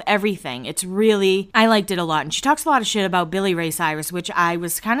health, everything. I liked it a lot. And she talks a lot of shit about Billy Ray Cyrus, which I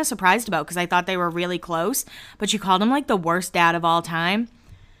was kind of surprised about because I thought they were really close, but she called him the worst dad of all time.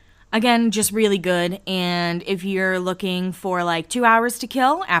 Again, just really good, and if you're looking for 2 hours to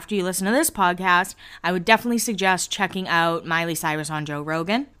kill after you listen to this podcast, I would definitely suggest checking out Miley Cyrus on Joe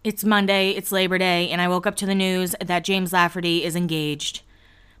Rogan. It's Monday, it's Labor Day, and I woke up to the news that James Lafferty is engaged.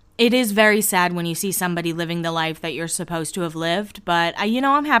 It is very sad when you see somebody living the life that you're supposed to have lived, but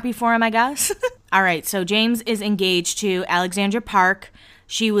I'm happy for him, I guess. Alright, so James is engaged to Alexandra Park.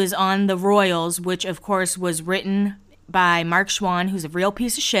 She was on The Royals, which of course was written by Mark Schwann, who's a real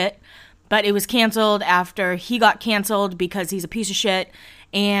piece of shit, but it was canceled after he got canceled because he's a piece of shit,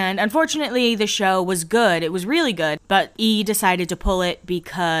 and unfortunately the show was good. It was really good, but E decided to pull it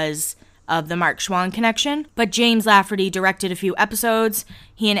because of the Mark Schwann connection. But James Lafferty directed a few episodes.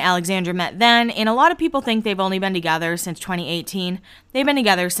 He and Alexandra met then, and a lot of people think they've only been together since 2018. They've been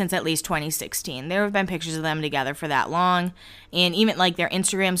together since at least 2016. There have been pictures of them together for that long, and even like their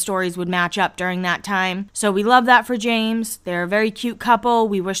Instagram stories would match up during that time. So we love that for James. They're a very cute couple.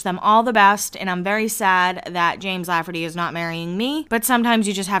 We wish them all the best, and I'm very sad that James Lafferty is not marrying me, but sometimes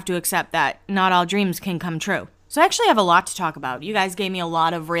you just have to accept that not all dreams can come true. So I actually have a lot to talk about. You guys gave me a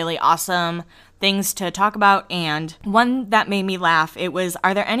lot of really awesome things to talk about, and one that made me laugh, it was,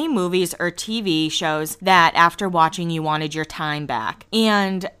 are there any movies or TV shows that after watching you wanted your time back?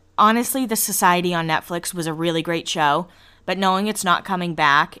 And honestly, The Society on Netflix was a really great show, but knowing it's not coming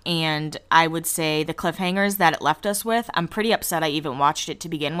back, and I would say the cliffhangers that it left us with, I'm pretty upset I even watched it to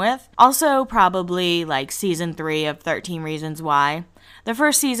begin with. Also, probably like season 3 of 13 Reasons Why. The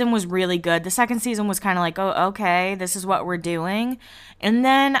first season was really good. The second season was kind of like, oh, okay, this is what we're doing. And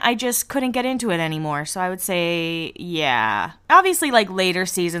then I just couldn't get into it anymore. So I would say, yeah. Obviously, like later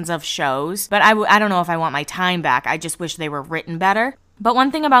seasons of shows, but I don't know if I want my time back. I just wish they were written better. But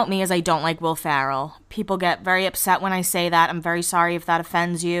one thing about me is I don't like Will Ferrell. People get very upset when I say that. I'm very sorry if that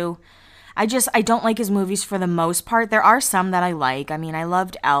offends you. I don't like his movies for the most part. There are some that I like. I mean, I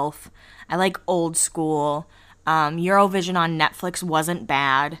loved Elf. I like Old School. Eurovision on Netflix wasn't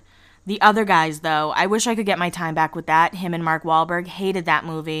bad. The Other Guys, though, I wish I could get my time back with that. Him and Mark Wahlberg, hated that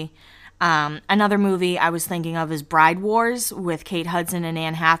movie. Another movie I was thinking of is Bride Wars with Kate Hudson and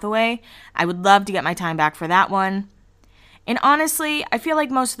Anne Hathaway. I would love to get my time back for that one. And honestly, I feel like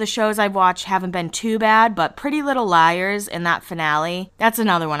most of the shows I've watched haven't been too bad, but Pretty Little Liars and that finale, that's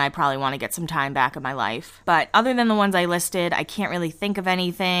another one I probably want to get some time back in my life. But other than the ones I listed, I can't really think of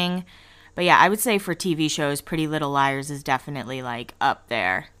anything. But yeah, I would say for TV shows, Pretty Little Liars is definitely like up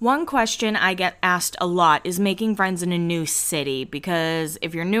there. One question I get asked a lot is making friends in a new city, because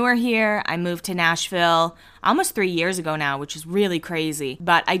if you're newer here, I moved to Nashville almost 3 years ago now, which is really crazy.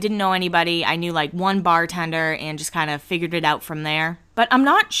 But I didn't know anybody. I knew like one bartender and just kind of figured it out from there. But I'm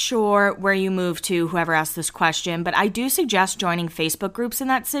not sure where you moved to, whoever asked this question, but I do suggest joining Facebook groups in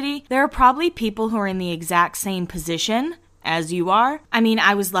that city. There are probably people who are in the exact same position as you are. I mean,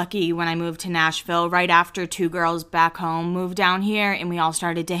 I was lucky when I moved to Nashville right after 2 girls back home moved down here and we all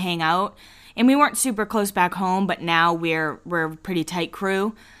started to hang out. And we weren't super close back home, but now we're a pretty tight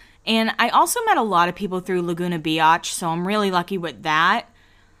crew. And I also met a lot of people through Laguna Beach, so I'm really lucky with that.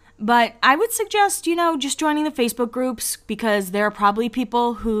 But I would suggest, just joining the Facebook groups, because there are probably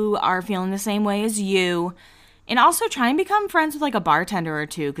people who are feeling the same way as you. And also try and become friends with like a bartender or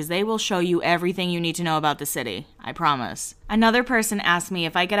two, because they will show you everything you need to know about the city. I promise. Another person asked me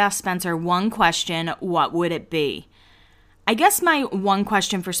if I could ask Spencer one question, what would it be? I guess my one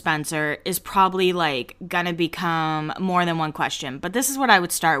question for Spencer is probably like gonna become more than one question. But this is what I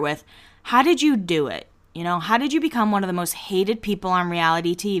would start with. How did you do it? How did you become one of the most hated people on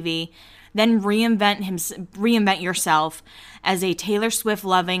reality TV? Then reinvent yourself as a Taylor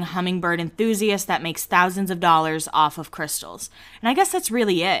Swift-loving hummingbird enthusiast that makes thousands of dollars off of crystals. And I guess that's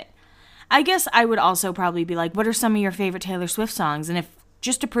really it. I guess I would also probably be like, what are some of your favorite Taylor Swift songs? And if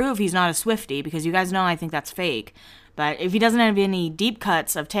just to prove he's not a Swiftie, because you guys know I think that's fake. But if he doesn't have any deep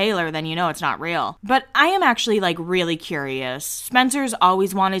cuts of Taylor, then it's not real. But I am actually like really curious. Spencer's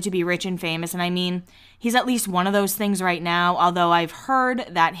always wanted to be rich and famous, and I mean, he's at least one of those things right now, although I've heard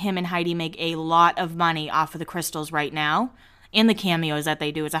that him and Heidi make a lot of money off of the crystals right now. And the cameos that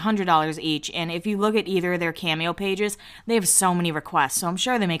they do, it's $100 each. And if you look at either of their cameo pages, they have so many requests. So I'm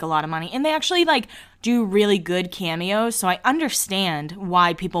sure they make a lot of money. And they actually do really good cameos. So I understand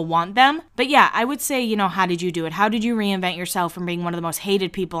why people want them. But yeah, I would say, how did you do it? How did you reinvent yourself from being one of the most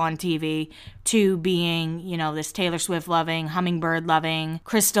hated people on TV to being, this Taylor Swift loving, hummingbird loving,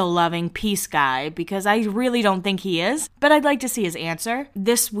 crystal loving peace guy? Because I really don't think he is. But I'd like to see his answer.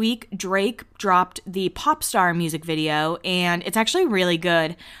 This week, Drake dropped the Pop Star music video, and it's actually really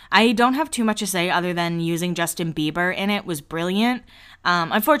good. I don't have too much to say other than using Justin Bieber in it was brilliant.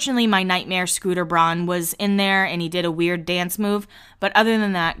 Unfortunately, my nightmare Scooter Braun was in there and he did a weird dance move. But other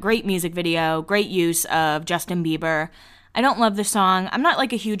than that, great music video, great use of Justin Bieber. I don't love the song. I'm not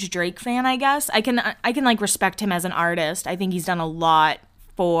like a huge Drake fan, I guess. I can respect him as an artist. I think he's done a lot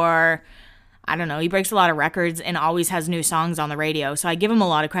for, I don't know, he breaks a lot of records and always has new songs on the radio. So I give him a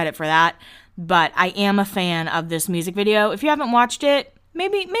lot of credit for that. But I am a fan of this music video. If you haven't watched it,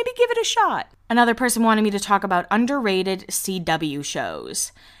 maybe give it a shot. Another person wanted me to talk about underrated CW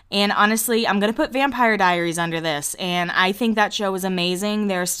shows. And honestly, I'm going to put Vampire Diaries under this. And I think that show is amazing.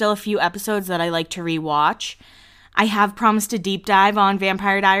 There are still a few episodes that I like to rewatch. I have promised a deep dive on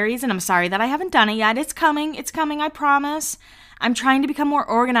Vampire Diaries, and I'm sorry that I haven't done it yet. It's coming, I promise. I'm trying to become more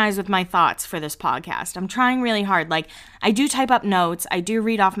organized with my thoughts for this podcast. I'm trying really hard. Like, I do type up notes. I do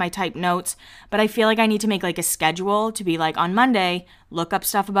read off my typed notes, but I feel like I need to make like a schedule to be like, on Monday, look up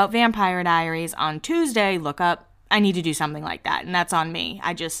stuff about Vampire Diaries. On Tuesday, I need to do something like that. And that's on me.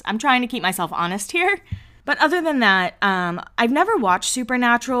 I'm trying to keep myself honest here. But other than that, I've never watched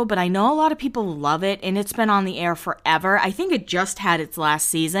Supernatural, but I know a lot of people love it, and it's been on the air forever. I think it just had its last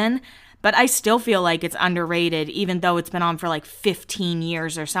season, but I still feel like it's underrated, even though it's been on for like 15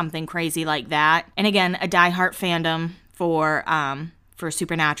 years or something crazy like that. And again, a diehard fandom for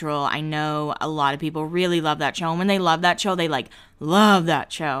Supernatural. I know a lot of people really love that show, and when they love that show, they like love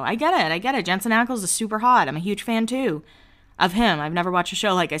that show. I get it. Jensen Ackles is super hot. I'm a huge fan too of him. I've never watched a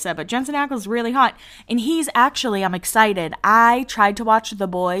show, like I said, but Jensen Ackles is really hot. And I'm excited. I tried to watch The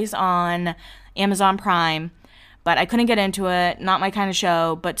Boys on Amazon Prime, but I couldn't get into it. Not my kind of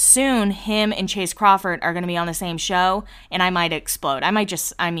show. But soon, him and Chase Crawford are going to be on the same show, and I might explode. I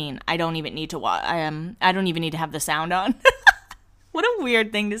don't even need to watch. I don't even need to have the sound on. What a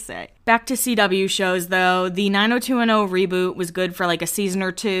weird thing to say. Back to CW shows, though. The 90210 reboot was good for like a season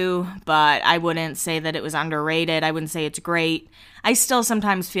or two, but I wouldn't say that it was underrated. I wouldn't say it's great. I still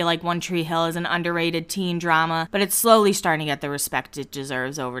sometimes feel like One Tree Hill is an underrated teen drama, but it's slowly starting to get the respect it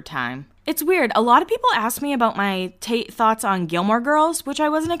deserves over time. It's weird. A lot of people ask me about my thoughts on Gilmore Girls, which I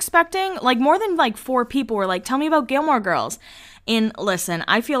wasn't expecting. Like, more than like 4 people were like, tell me about Gilmore Girls. And listen,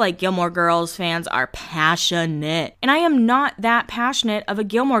 I feel like Gilmore Girls fans are passionate. And I am not that passionate of a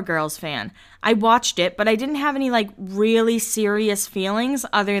Gilmore Girls fan. I watched it, but I didn't have any like really serious feelings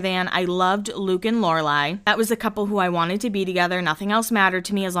other than I loved Luke and Lorelai. That was the couple who I wanted to be together. Nothing else mattered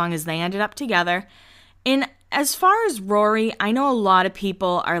to me as long as they ended up together. And as far as Rory, I know a lot of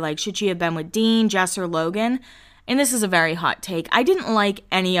people are like, should she have been with Dean, Jess, or Logan? And this is a very hot take. I didn't like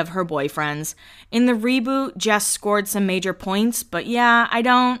any of her boyfriends. In the reboot, Jess scored some major points, but yeah, I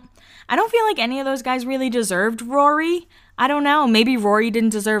don't feel like any of those guys really deserved Rory. I don't know. Maybe Rory didn't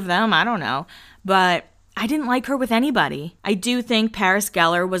deserve them. I don't know. But I didn't like her with anybody. I do think Paris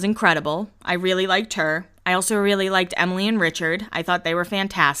Geller was incredible. I really liked her. I also really liked Emily and Richard. I thought they were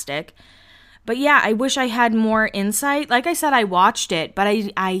fantastic. But yeah, I wish I had more insight. Like I said, I watched it, but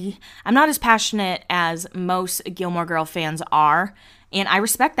I'm not as passionate as most Gilmore Girl fans are, and I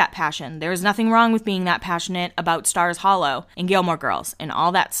respect that passion. There is nothing wrong with being that passionate about Stars Hollow and Gilmore Girls and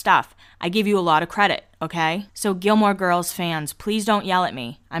all that stuff. I give you a lot of credit, okay? So Gilmore Girls fans, please don't yell at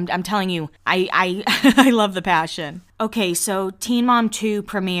me. I'm telling you, I I love the passion. Okay, so Teen Mom 2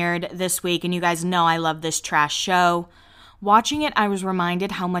 premiered this week, and you guys know I love this trash show. Watching it, I was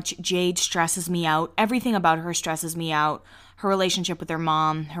reminded how much Jade stresses me out. Everything about her stresses me out. Her relationship with her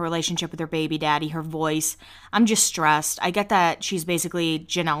mom, her relationship with her baby daddy, her voice. I'm just stressed. I get that she's basically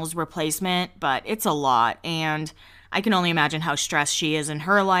Janelle's replacement, but it's a lot, and I can only imagine how stressed she is in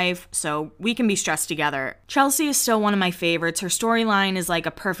her life, so we can be stressed together. Chelsea is still one of my favorites. Her storyline is like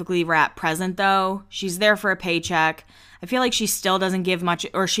a perfectly wrapped present, though. She's there for a paycheck. I feel like she still doesn't give much,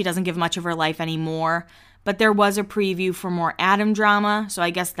 or she doesn't give much of her life anymore. But there was a preview for more Adam drama, so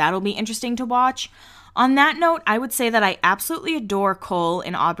I guess that'll be interesting to watch. On that note, I would say that I absolutely adore Cole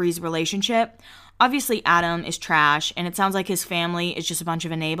and Aubrey's relationship. Obviously, Adam is trash, and it sounds like his family is just a bunch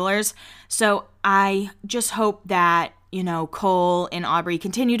of enablers. So I just hope that, Cole and Aubrey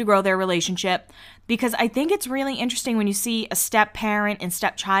continue to grow their relationship, because I think it's really interesting when you see a step-parent and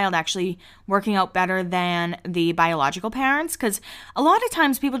step-child actually working out better than the biological parents, because a lot of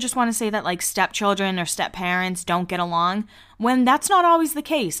times people just want to say that like stepchildren or step-parents don't get along, when that's not always the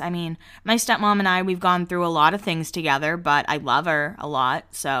case. I mean, my stepmom and I, we've gone through a lot of things together, but I love her a lot,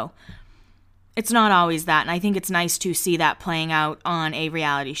 so it's not always that, and I think it's nice to see that playing out on a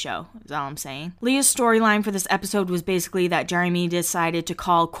reality show, is all I'm saying. Leah's storyline for this episode was basically that Jeremy decided to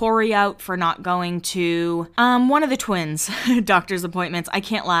call Corey out for not going to one of the twins' doctor's appointments. I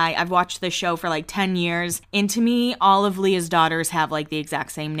can't lie, I've watched this show for like 10 years, and to me, all of Leah's daughters have like the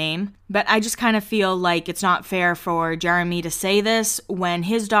exact same name. But I just kind of feel like it's not fair for Jeremy to say this when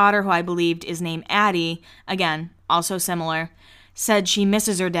his daughter, who I believed is named Addie, again, also similar, said she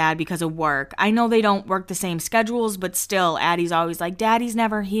misses her dad because of work. I know they don't work the same schedules, but still, Addie's always like, Daddy's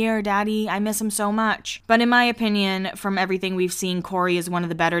never here, Daddy, I miss him so much. But in my opinion, from everything we've seen, Corey is one of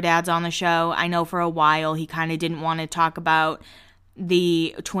the better dads on the show. I know for a while he kind of didn't want to talk about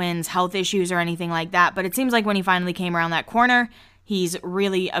the twins' health issues or anything like that, but it seems like when he finally came around that corner, he's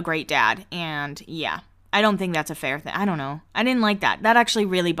really a great dad, and yeah. I don't think that's a fair thing. I don't know. I didn't like that. That actually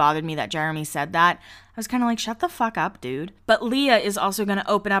really bothered me that Jeremy said that. I was kind of like, shut the fuck up, dude. But Leah is also going to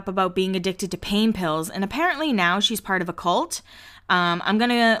open up about being addicted to pain pills, and apparently now she's part of a cult. I'm going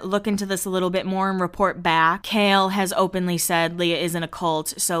to look into this a little bit more and report back. Kale has openly said Leah is in a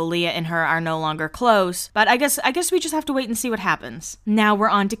cult, so Leah and her are no longer close. But I guess we just have to wait and see what happens. Now we're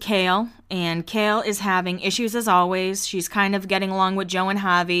on to Kale, and Kale is having issues as always. She's kind of getting along with Joe and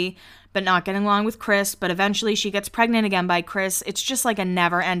Javi, but not getting along with Chris, but eventually she gets pregnant again by Chris. It's just like a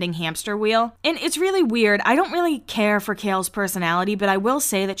never-ending hamster wheel. And it's really weird. I don't really care for Kale's personality, but I will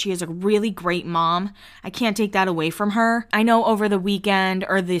say that she is a really great mom. I can't take that away from her. I know over the weekend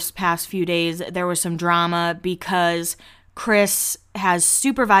or this past few days, there was some drama because Chris has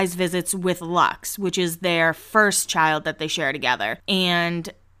supervised visits with Lux, which is their first child that they share together. And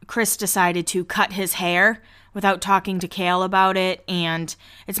Chris decided to cut his hair without talking to Kale about it, and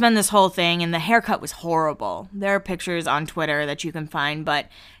it's been this whole thing, and the haircut was horrible. There are pictures on Twitter that you can find, but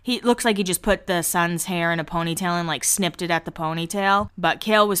he looks like he just put the son's hair in a ponytail and like snipped it at the ponytail. But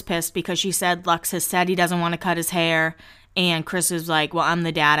Kale was pissed because she said Lux has said he doesn't want to cut his hair, and Chris was like, well, I'm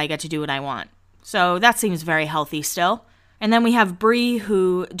the dad, I get to do what I want. So that seems very healthy still. And then we have Bree,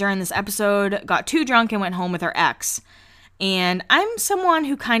 who during this episode got too drunk and went home with her ex. And I'm someone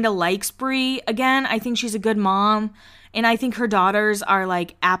who kind of likes Bree. Again, I think she's a good mom, and I think her daughters are,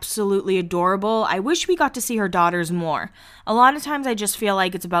 like, absolutely adorable. I wish we got to see her daughters more. A lot of times I just feel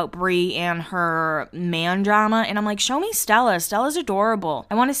like it's about Bree and her man drama, and I'm like, show me Stella. Stella's adorable.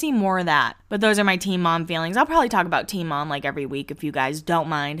 I want to see more of that. But those are my teen mom feelings. I'll probably talk about teen mom, like, every week if you guys don't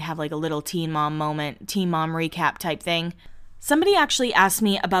mind. Have, like, a little teen mom moment, teen mom recap type thing. Somebody actually asked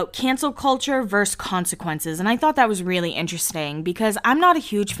me about cancel culture versus consequences, and I thought that was really interesting because I'm not a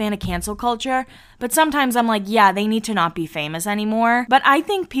huge fan of cancel culture, but sometimes I'm like, yeah, they need to not be famous anymore. But I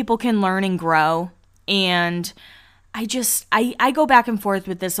think people can learn and grow, and I go back and forth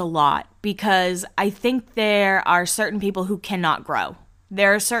with this a lot because I think there are certain people who cannot grow.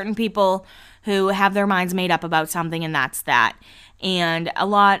 There are certain people who have their minds made up about something, and that's that. And a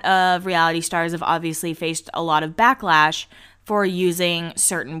lot of reality stars have obviously faced a lot of backlash for using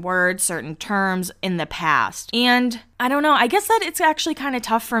certain words, certain terms in the past. And I don't know, I guess that it's actually kind of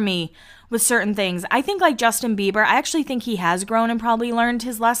tough for me with certain things. I think like Justin Bieber, I actually think he has grown and probably learned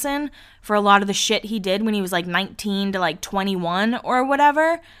his lesson for a lot of the shit he did when he was like 19 to like 21 or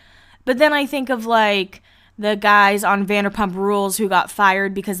whatever. But then I think of like the guys on Vanderpump Rules who got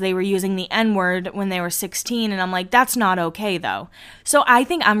fired because they were using the N-word when they were 16, and I'm like, that's not okay, though. So I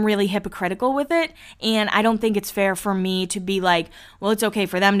think I'm really hypocritical with it, and I don't think it's fair for me to be like, well, it's okay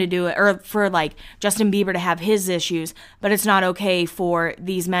for them to do it, or for, like, Justin Bieber to have his issues, but it's not okay for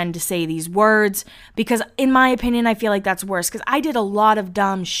these men to say these words, because in my opinion, I feel like that's worse, because I did a lot of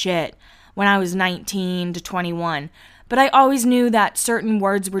dumb shit when I was 19 to 21. But I always knew that certain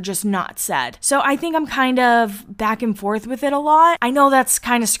words were just not said. So I think I'm kind of back and forth with it a lot. I know that's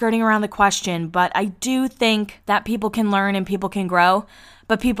kind of skirting around the question, but I do think that people can learn and people can grow,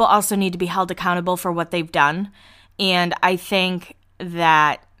 but people also need to be held accountable for what they've done. And I think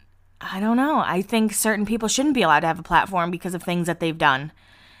that, I don't know, I think certain people shouldn't be allowed to have a platform because of things that they've done,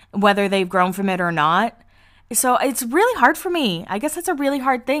 whether they've grown from it or not. So it's really hard for me. I guess that's a really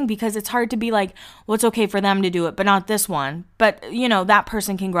hard thing because it's hard to be like, well, it's okay for them to do it, but not this one. But, you know, that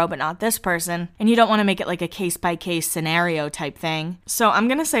person can grow, but not this person. And you don't want to make it like a case-by-case scenario type thing. So I'm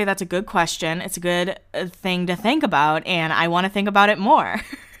going to say that's a good question. It's a good thing to think about, and I want to think about it more.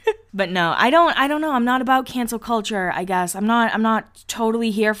 But no, I don't know. I'm not about cancel culture, I guess. I'm not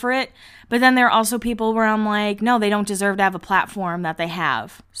totally here for it. But then there are also people where I'm like, no, they don't deserve to have a platform that they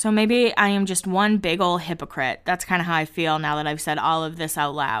have. So maybe I am just one big old hypocrite. That's kind of how I feel now that I've said all of this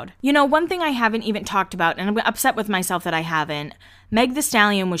out loud. You know, one thing I haven't even talked about, and I'm upset with myself that I haven't, Meg Thee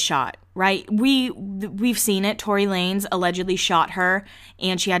Stallion was shot, right? We've seen it. Tory Lanez allegedly shot her,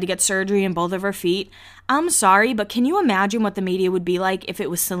 and she had to get surgery in both of her feet. I'm sorry, but can you imagine what the media would be like if it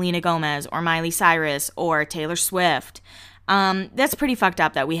was Selena Gomez or Miley Cyrus or Taylor Swift? That's pretty fucked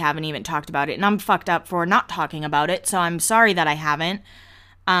up that we haven't even talked about it, and I'm fucked up for not talking about it, so I'm sorry that I haven't.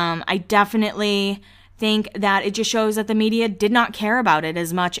 I definitely think that it just shows that the media did not care about it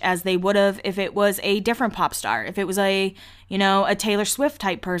as much as they would have if it was a different pop star. If it was a Taylor Swift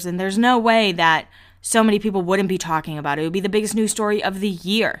type person, there's no way that so many people wouldn't be talking about it. It would be the biggest news story of the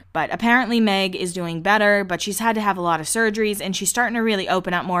year. But apparently Meg is doing better, but she's had to have a lot of surgeries, and she's starting to really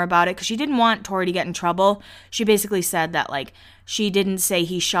open up more about it because she didn't want Tory to get in trouble. She basically said that, like, she didn't say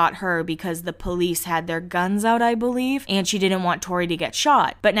he shot her because the police had their guns out, I believe, and she didn't want Tory to get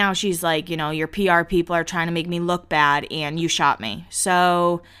shot. But now she's like, your PR people are trying to make me look bad, and you shot me.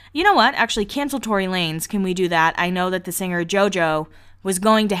 So, you know what? Actually, cancel Tory Lanez. Can we do that? I know that the singer JoJo was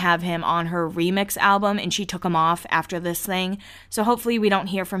going to have him on her remix album, and she took him off after this thing. So hopefully we don't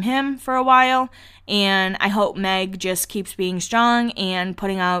hear from him for a while, and I hope Meg just keeps being strong and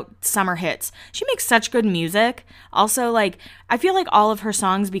putting out summer hits. She makes such good music. Also, like, I feel like all of her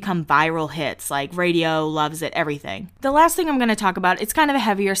songs become viral hits, like radio loves it, everything. The last thing I'm going to talk about, it's kind of a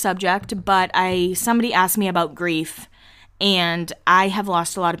heavier subject, but somebody asked me about grief. And I have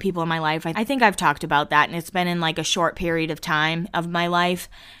lost a lot of people in my life. I think I've talked about that, and it's been in like a short period of time of my life.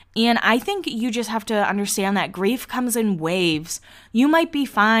 And I think you just have to understand that grief comes in waves. You might be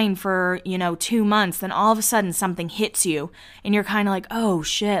fine for, 2 months, then all of a sudden something hits you, and you're kind of like, oh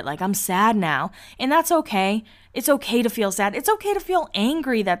shit, like I'm sad now. And that's okay. It's okay to feel sad. It's okay to feel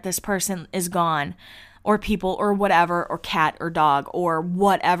angry that this person is gone, or people, or whatever, or cat, or dog, or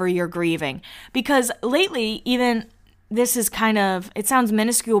whatever you're grieving. Because lately, even... this is it sounds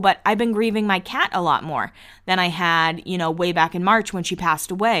minuscule, but I've been grieving my cat a lot more than I had, way back in March when she passed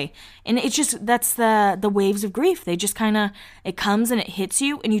away. And it's just, that's the waves of grief. They just it comes and it hits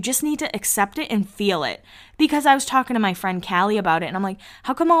you, and you just need to accept it and feel it. Because I was talking to my friend Callie about it, and I'm like,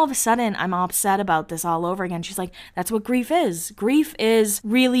 how come all of a sudden I'm all upset about this all over again? She's like, that's what grief is. Grief is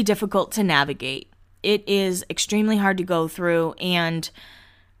really difficult to navigate. It is extremely hard to go through, and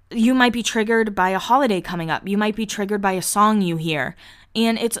you might be triggered by a holiday coming up. You might be triggered by a song you hear.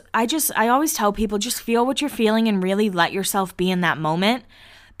 And I always tell people, just feel what you're feeling and really let yourself be in that moment.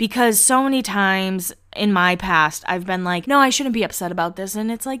 Because so many times in my past, I've been like, no, I shouldn't be upset about this. And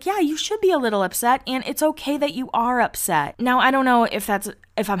it's like, yeah, you should be a little upset, and it's okay that you are upset. Now, I don't know if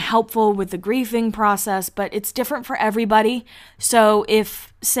I'm helpful with the grieving process, but it's different for everybody. So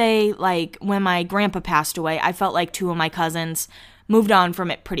if, say, like when my grandpa passed away, I felt like 2 of my cousins moved on from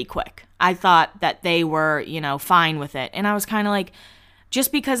it pretty quick. I thought that they were, fine with it. And I was kind of like,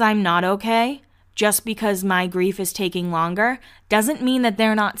 just because I'm not okay, just because my grief is taking longer, doesn't mean that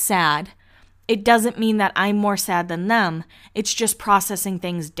they're not sad. It doesn't mean that I'm more sad than them. It's just processing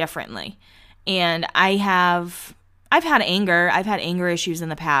things differently. And I've had anger issues in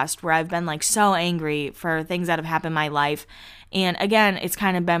the past where I've been like so angry for things that have happened in my life. And again, it's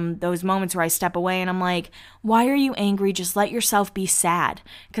kind of been those moments where I step away and I'm like, why are you angry? Just let yourself be sad.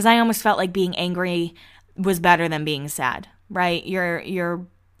 Because I almost felt like being angry was better than being sad, right?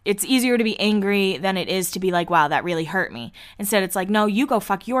 It's easier to be angry than it is to be like, wow, that really hurt me. Instead, it's like, no, you go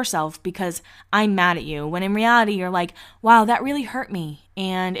fuck yourself because I'm mad at you. When in reality, you're like, wow, that really hurt me.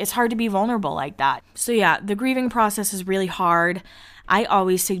 And it's hard to be vulnerable like that. So yeah, the grieving process is really hard. I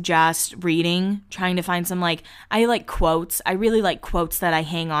always suggest reading, trying to find some I like quotes. I really like quotes that I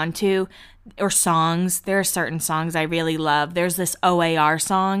hang on to, or songs. There are certain songs I really love. There's this OAR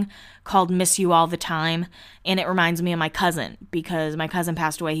song called Miss You All the Time, and it reminds me of my cousin because my cousin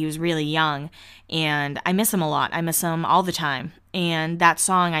passed away. He was really young, and I miss him a lot. I miss him all the time. And that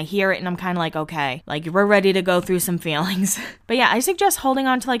song, I hear it and I'm kind of like, okay, we're ready to go through some feelings. But yeah, I suggest holding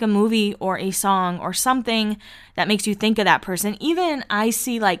on to a movie or a song or something that makes you think of that person. Even I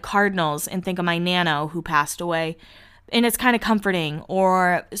see cardinals and think of my Nano who passed away, and it's kind of comforting.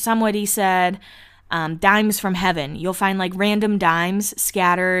 Or somebody said, dimes from heaven. You'll find random dimes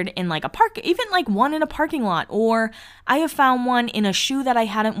scattered in a park, even one in a parking lot. Or I have found one in a shoe that I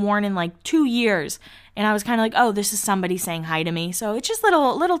hadn't worn in 2 years. And I was kind of like, oh, this is somebody saying hi to me. So it's just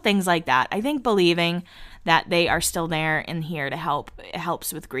little things like that. I think believing that they are still there and here to help, it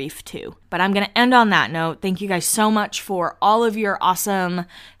helps with grief too. But I'm going to end on that note. Thank you guys so much for all of your awesome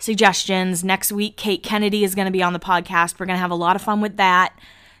suggestions. Next week, Kate Kennedy is going to be on the podcast. We're going to have a lot of fun with that.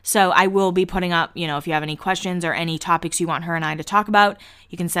 So I will be putting up, if you have any questions or any topics you want her and I to talk about,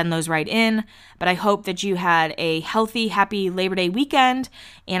 you can send those right in. But I hope that you had a healthy, happy Labor Day weekend,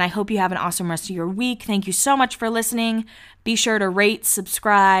 and I hope you have an awesome rest of your week. Thank you so much for listening. Be sure to rate,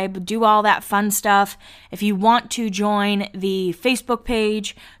 subscribe, do all that fun stuff. If you want to join the Facebook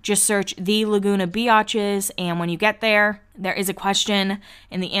page, just search The Laguna Biatches, and when you get there, there is a question,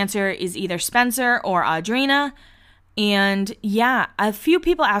 and the answer is either Spencer or Audrina. And yeah, a few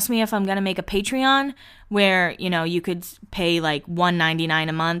people asked me if I'm going to make a Patreon where, you could pay $1.99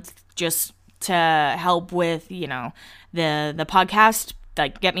 a month just to help with, the podcast,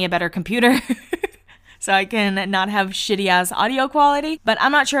 get me a better computer so I can not have shitty ass audio quality. But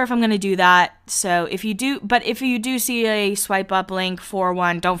I'm not sure if I'm going to do that. So if you do see a swipe up link for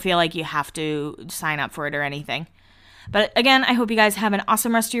one, don't feel like you have to sign up for it or anything. But again, I hope you guys have an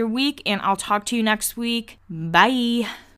awesome rest of your week, and I'll talk to you next week. Bye.